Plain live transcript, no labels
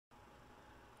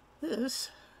This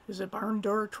is a barn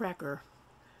door tracker.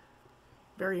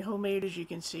 Very homemade, as you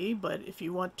can see, but if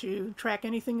you want to track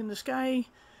anything in the sky,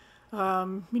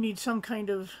 you need some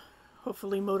kind of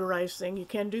hopefully motorized thing. You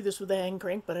can do this with a hand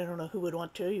crank, but I don't know who would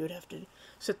want to. You would have to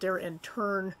sit there and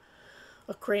turn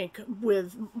a crank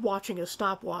with watching a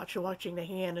stopwatch or watching the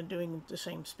hand and doing the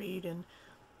same speed, and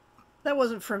that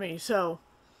wasn't for me. So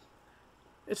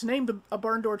it's named a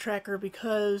barn door tracker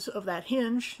because of that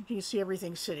hinge you see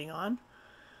everything sitting on.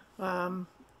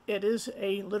 It is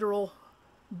a literal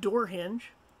door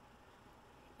hinge,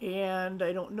 and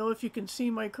I don't know if you can see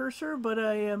my cursor, but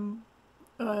I am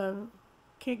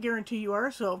can't guarantee you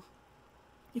are. So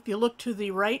if you look to the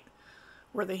right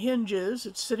where the hinge is,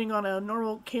 it's sitting on a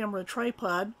normal camera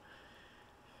tripod,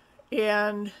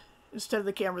 and instead of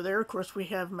the camera there, of course, we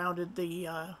have mounted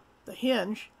the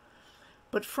hinge.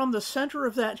 But from the center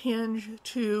of that hinge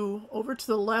to over to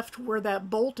the left where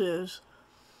that bolt is,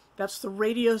 that's the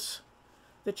radius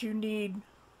that you need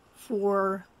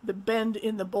for the bend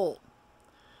in the bolt.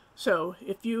 So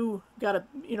if you got it,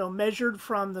 measured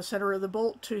from the center of the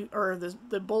bolt to, or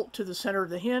the bolt to the center of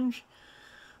the hinge,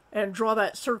 and draw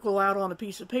that circle out on a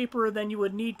piece of paper, then you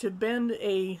would need to bend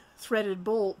a threaded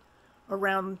bolt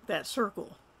around that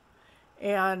circle.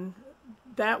 And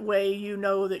that way you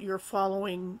know that you're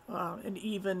following an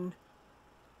even,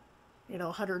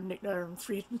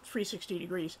 360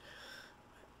 degrees.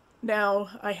 Now,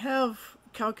 I have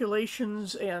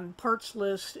calculations and parts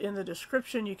list in the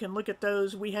description. You can look at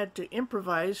those. We had to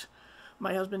improvise.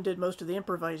 My husband did most of the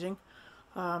improvising.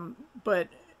 But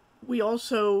we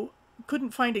also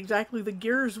couldn't find exactly the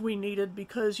gears we needed,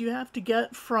 because you have to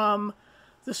get from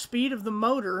the speed of the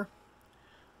motor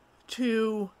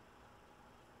to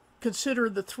consider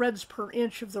the threads per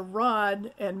inch of the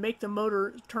rod and make the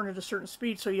motor turn at a certain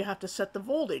speed. So you have to set the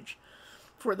voltage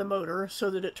for the motor so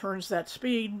that it turns that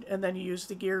speed, and then you use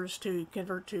the gears to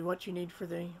convert to what you need for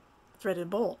the threaded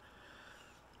bolt.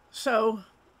 So,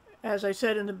 as I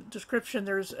said in the description,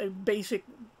 there's a basic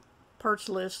parts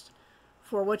list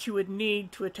for what you would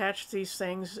need to attach these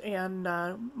things, and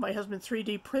my husband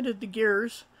 3D printed the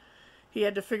gears. He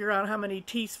had to figure out how many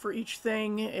teeth for each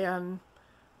thing and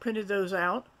printed those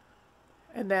out.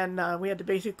 And then we had to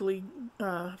basically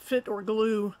fit or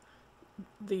glue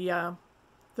the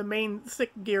main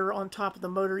thick gear on top of the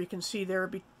motor. You can see there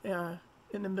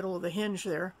in the middle of the hinge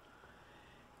there.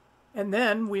 And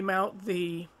then we mount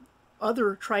the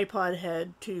other tripod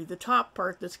head to the top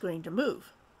part that's going to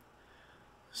move.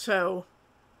 So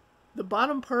the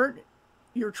bottom part,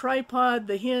 your tripod,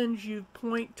 the hinge, you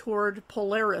point toward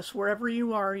Polaris. Wherever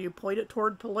you are, you point it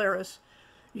toward Polaris.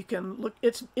 You can look,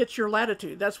 it's your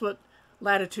latitude. That's what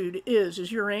latitude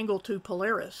is your angle to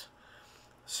Polaris.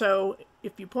 So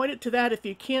if you point it to that, if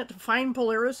you can't find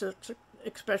Polaris,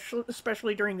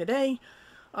 especially during the day,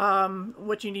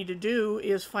 what you need to do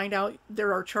is find out,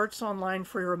 there are charts online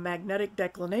for your magnetic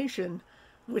declination,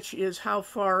 which is how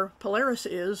far Polaris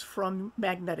is from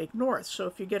magnetic north. So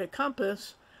if you get a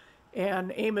compass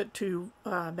and aim it to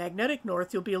magnetic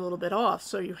north, you'll be a little bit off.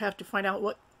 So you have to find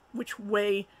out which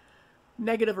way,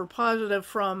 negative or positive,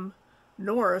 from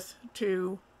north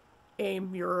to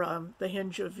aim your the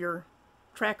hinge of your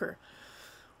tracker.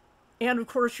 And of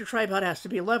course your tripod has to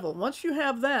be level. Once you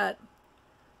have that,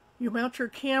 you mount your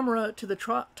camera to the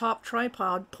top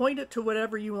tripod, point it to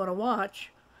whatever you want to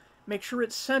watch, make sure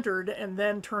it's centered, and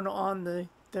then turn on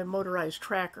the motorized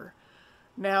tracker.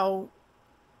 Now,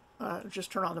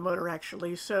 just turn on the motor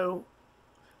actually. So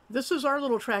this is our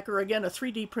little tracker, again a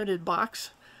 3D printed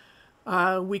box.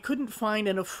 We couldn't find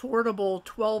an affordable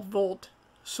 12-volt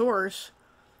source,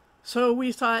 so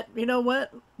we thought, you know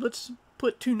what, let's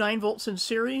put two 9-volts in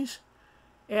series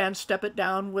and step it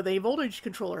down with a voltage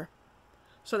controller.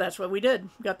 So that's what we did.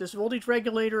 We got this voltage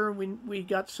regulator, we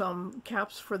got some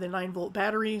caps for the 9-volt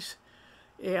batteries,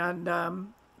 and of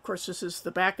course this is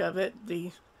the back of it.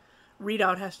 The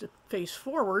readout has to face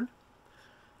forward,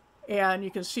 and you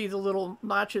can see the little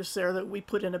notches there that we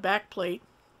put in a back plate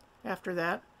after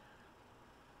that,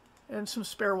 and some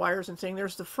spare wires and things.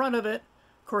 There's the front of it.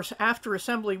 Of course, after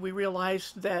assembly, we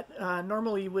realized that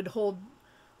normally you would hold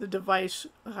the device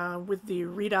with the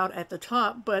readout at the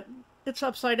top, but it's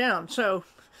upside down, so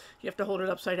you have to hold it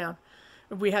upside down.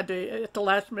 We had to, at the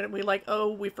last minute,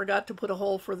 we forgot to put a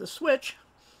hole for the switch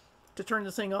to turn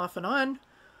the thing off and on,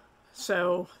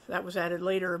 so that was added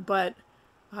later. But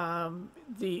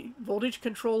the voltage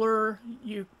controller,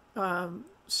 you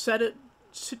set it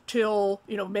till,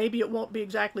 maybe it won't be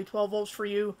exactly 12 volts for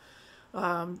you.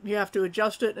 You have to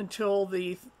adjust it until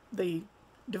the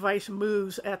device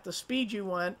moves at the speed you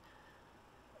want,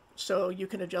 so you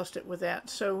can adjust it with that.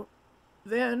 So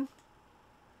then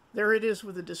there it is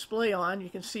with the display on. You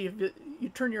can see if you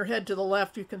turn your head to the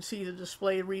left, you can see the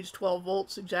display reads 12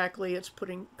 volts exactly. It's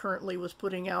currently was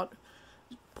putting out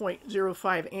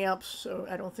 0.05 amps, so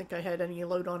I don't think I had any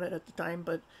load on it at the time,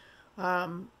 but or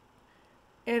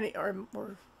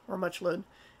much load.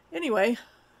 Anyway,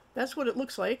 that's what it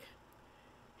looks like.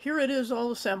 Here it is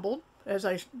all assembled, as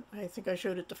I think I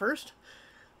showed it the first.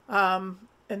 And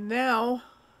now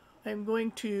I'm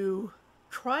going to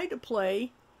try to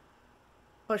play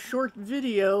a short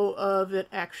video of it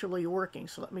actually working.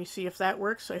 So let me see if that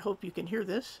works. I hope you can hear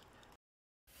this.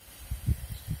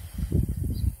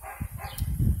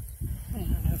 I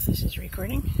don't know if this is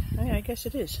recording. I guess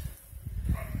it is.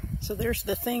 So there's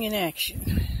the thing in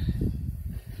action.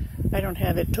 I don't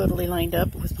have it totally lined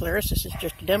up with Polaris. This is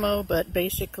just a demo, but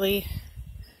basically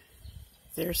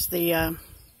there's the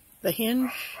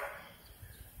hinge,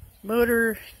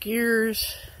 motor,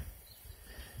 gears,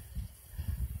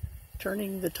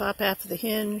 turning the top half of the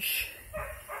hinge.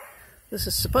 This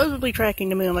is supposedly tracking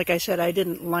the moon. Like I said, I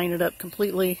didn't line it up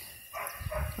completely.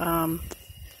 I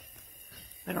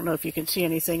don't know if you can see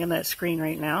anything on that screen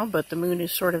right now, but the moon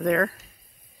is sort of there.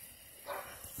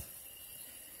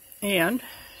 And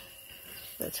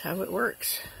that's how it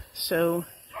works. So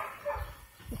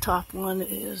the top one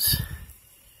is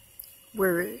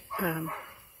where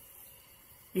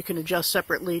you can adjust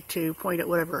separately to point at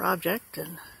whatever object,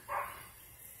 and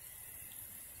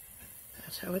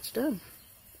that's how it's done.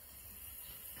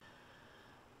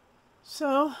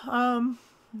 So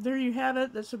there you have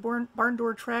it. That's a barn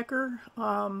door tracker.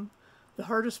 The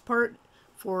hardest part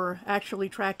for actually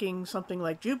tracking something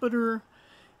like Jupiter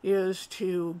is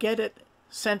to get it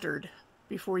centered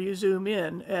before you zoom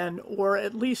in, or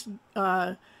at least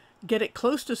get it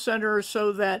close to center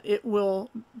so that it will,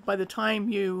 by the time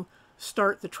you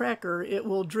start the tracker, it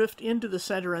will drift into the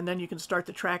center, and then you can start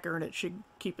the tracker and it should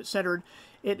keep it centered.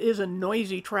 It is a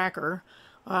noisy tracker,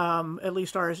 at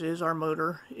least ours is, our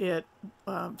motor.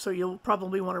 So you'll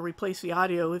probably want to replace the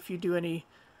audio if you do any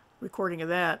recording of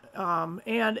that.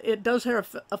 And it does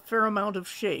have a fair amount of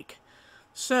shake.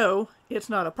 So it's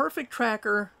not a perfect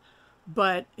tracker,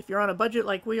 but if you're on a budget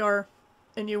like we are,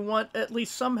 and you want at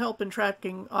least some help in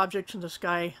tracking objects in the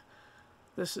sky,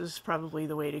 this is probably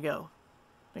the way to go.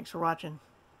 Thanks for watching.